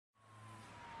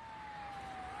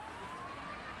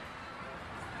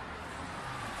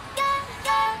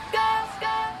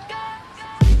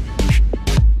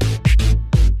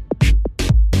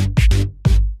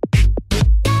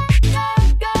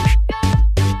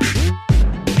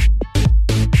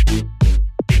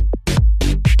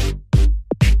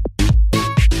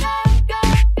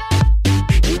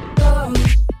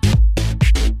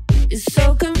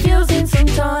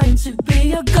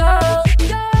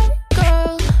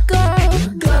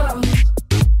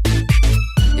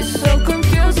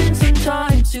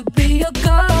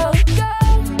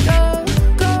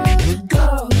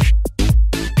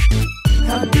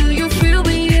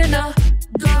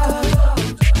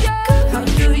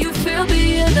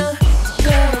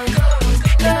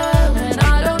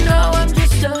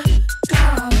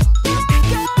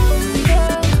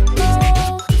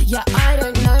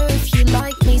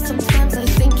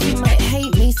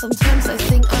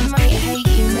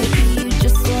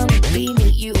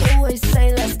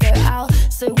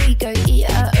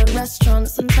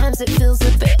Sometimes it feels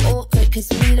a bit awkward, cause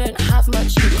we don't have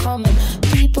much in common.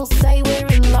 People say we're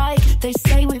alike, they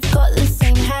say we've got the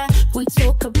same hair. We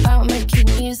talk about making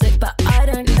music, but I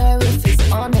don't know if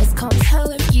it's honest. Can't tell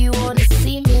if you wanna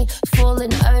see me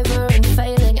falling over and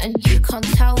failing, and you can't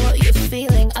tell what you're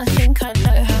feeling. I think I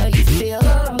know how you feel.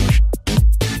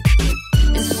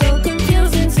 It's so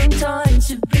confusing sometimes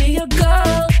to be a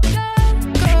girl.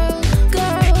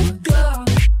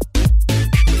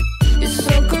 It's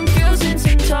so confusing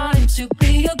sometimes to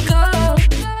be a girl.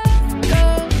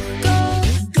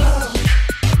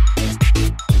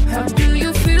 How do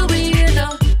you feel being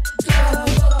a girl?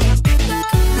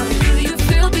 How do you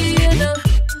feel being a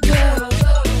girl?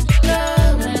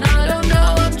 And I don't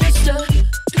know, I'm just a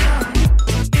girl.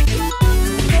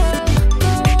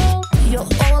 You're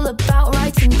all about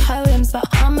writing poems, but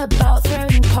I'm about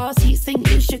throwing parties. Think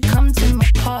you should come to my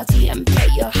party and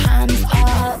put your hands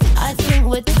up. I think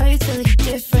we're totally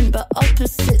different, but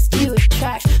opposites do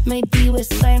attract. Maybe we're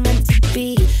so meant to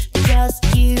be, just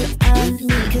you and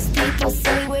me. Cause people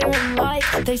say we're alike,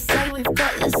 they say we've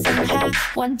got the same hair.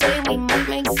 One day we might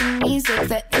make some music,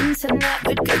 the internet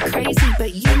would go crazy,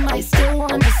 but you might still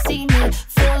wanna see me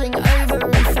falling over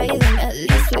and failing. At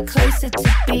least we're closer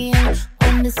to being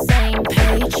on the same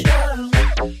page.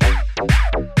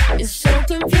 It's so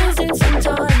confusing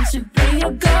sometimes to be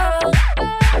a girl.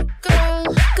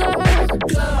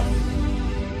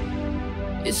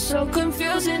 It's so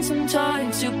confusing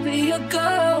sometimes to be a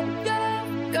girl.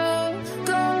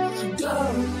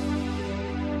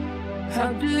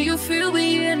 How do you feel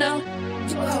being a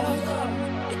girl?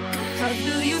 How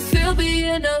do you feel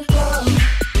being a girl?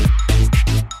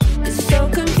 It's so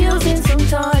confusing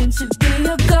sometimes to be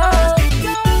a girl.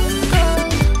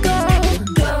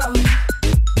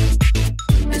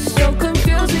 It's so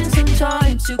confusing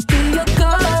sometimes to be a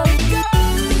girl.